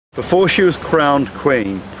Before she was crowned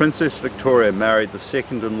Queen, Princess Victoria married the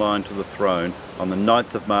second in line to the throne on the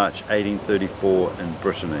 9th of March 1834 in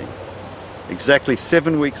Brittany. Exactly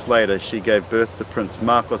 7 weeks later she gave birth to Prince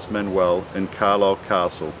Marcos Manoel in Carlisle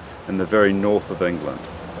Castle in the very north of England.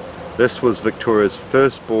 This was Victoria's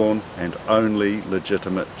firstborn and only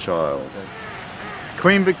legitimate child.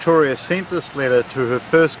 Queen Victoria sent this letter to her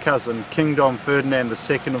first cousin, King Ferdinand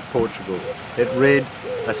II of Portugal. It read,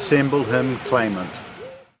 "Assemble him, Claimant."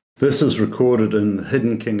 This is recorded in The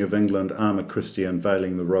Hidden King of England, Arma Christi,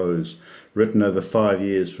 Unveiling the Rose, written over 5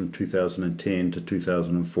 years from 2010 to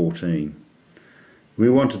 2014. We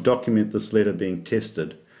want to document this letter being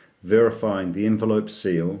tested, verifying the envelope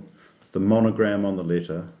seal, the monogram on the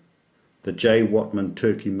letter, the J WHATMAN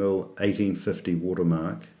Turkey Mill 1850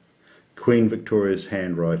 watermark, Queen Victoria's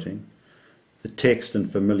handwriting, the text in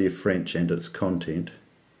familiar French and its content,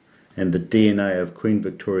 and the DNA of Queen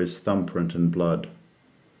Victoria's thumbprint in blood.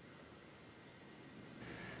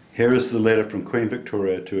 Here is the letter from Queen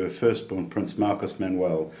Victoria to her firstborn Prince Marcos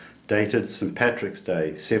Manoel, dated St. Patrick's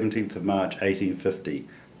Day, 17th of March 1850,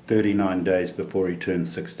 39 days before he turned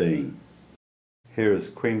 16. Here is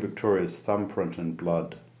Queen Victoria's thumbprint in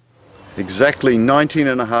blood. Exactly 19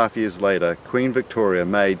 and a half years later, Queen Victoria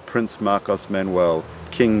made Prince Marcos Manoel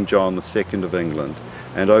King John II of England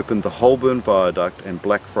and opened the Holborn Viaduct and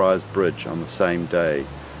Blackfriars Bridge on the same day,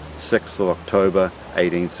 6th of October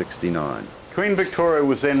 1869. Queen Victoria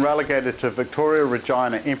was then relegated to Victoria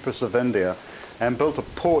Regina, Empress of India, and built a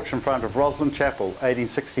porch in front of Roslyn Chapel,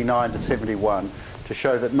 1869 to 71, to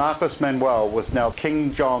show that Marcos Manoel was now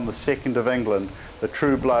King John II of England, the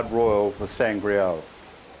true blood royal, the Sangreal.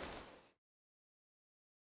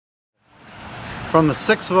 From the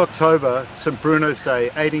 6th of October, St. Bruno's Day,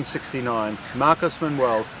 1869, Marcos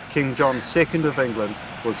Manoel, King John II of England,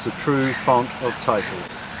 was the true font of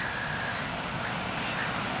titles.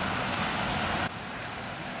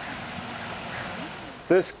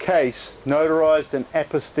 This case, notarized and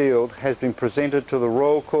apostilled, has been presented to the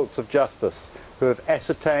Royal Courts of Justice, who have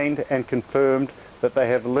ascertained and confirmed that they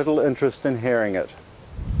have little interest in hearing it.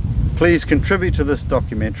 Please contribute to this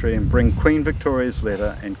documentary and bring Queen Victoria's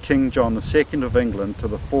letter and King John II of England to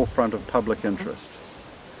the forefront of public interest.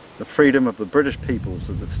 The freedom of the British peoples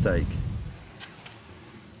is at stake.